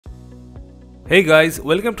Hey guys,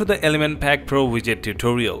 welcome to the Elementor Pro widget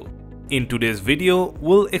tutorial. In today's video,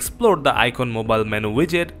 we'll explore the icon mobile menu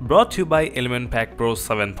widget brought to you by Elementor Pro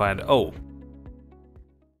 7.0.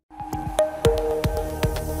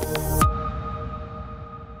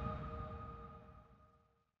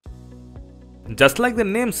 Just like the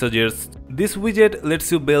name suggests, this widget lets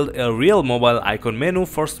you build a real mobile icon menu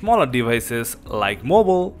for smaller devices like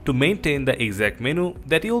mobile to maintain the exact menu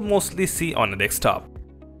that you'll mostly see on a desktop.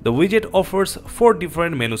 The widget offers 4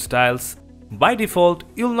 different menu styles. By default,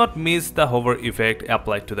 you'll not miss the hover effect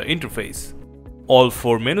applied to the interface. All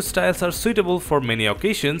 4 menu styles are suitable for many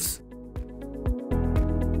occasions.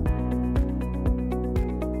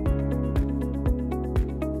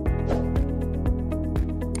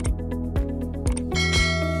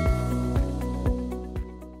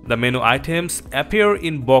 The menu items appear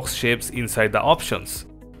in box shapes inside the options.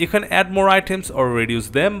 You can add more items or reduce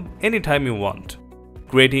them anytime you want.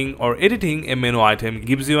 Creating or editing a menu item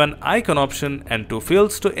gives you an icon option and 2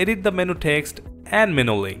 fields to edit the menu text and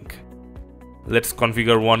menu link. Let's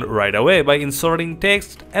configure one right away by inserting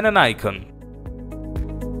text and an icon.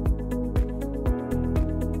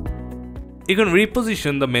 You can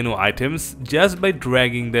reposition the menu items just by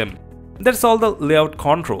dragging them. That's all the layout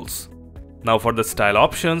controls. Now for the style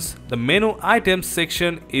options, the menu items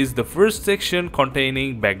section is the first section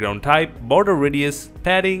containing background type, border radius,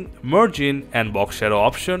 padding, margin and box shadow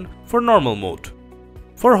option for normal mode.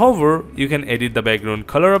 For hover, you can edit the background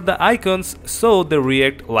color of the icons so they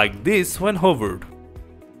react like this when hovered.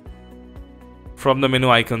 From the menu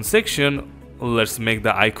icon section, let's make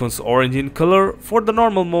the icons orange in color for the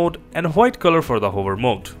normal mode and white color for the hover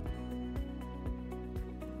mode.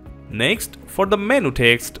 Next, for the menu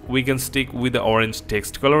text, we can stick with the orange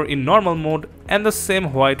text color in normal mode and the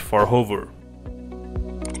same white for hover.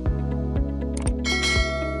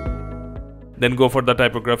 Then go for the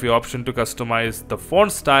typography option to customize the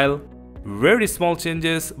font style. Very small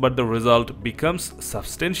changes, but the result becomes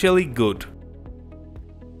substantially good.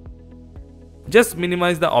 Just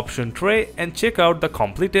minimize the option tray and check out the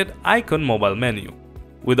completed icon mobile menu.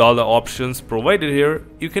 With all the options provided here,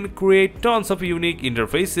 you can create tons of unique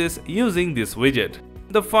interfaces using this widget.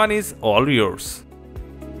 The fun is all yours.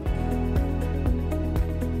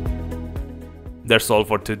 That's all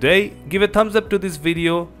for today. Give a thumbs up to this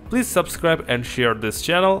video, please subscribe and share this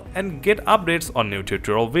channel and get updates on new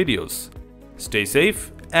tutorial videos. Stay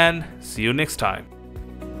safe and see you next time.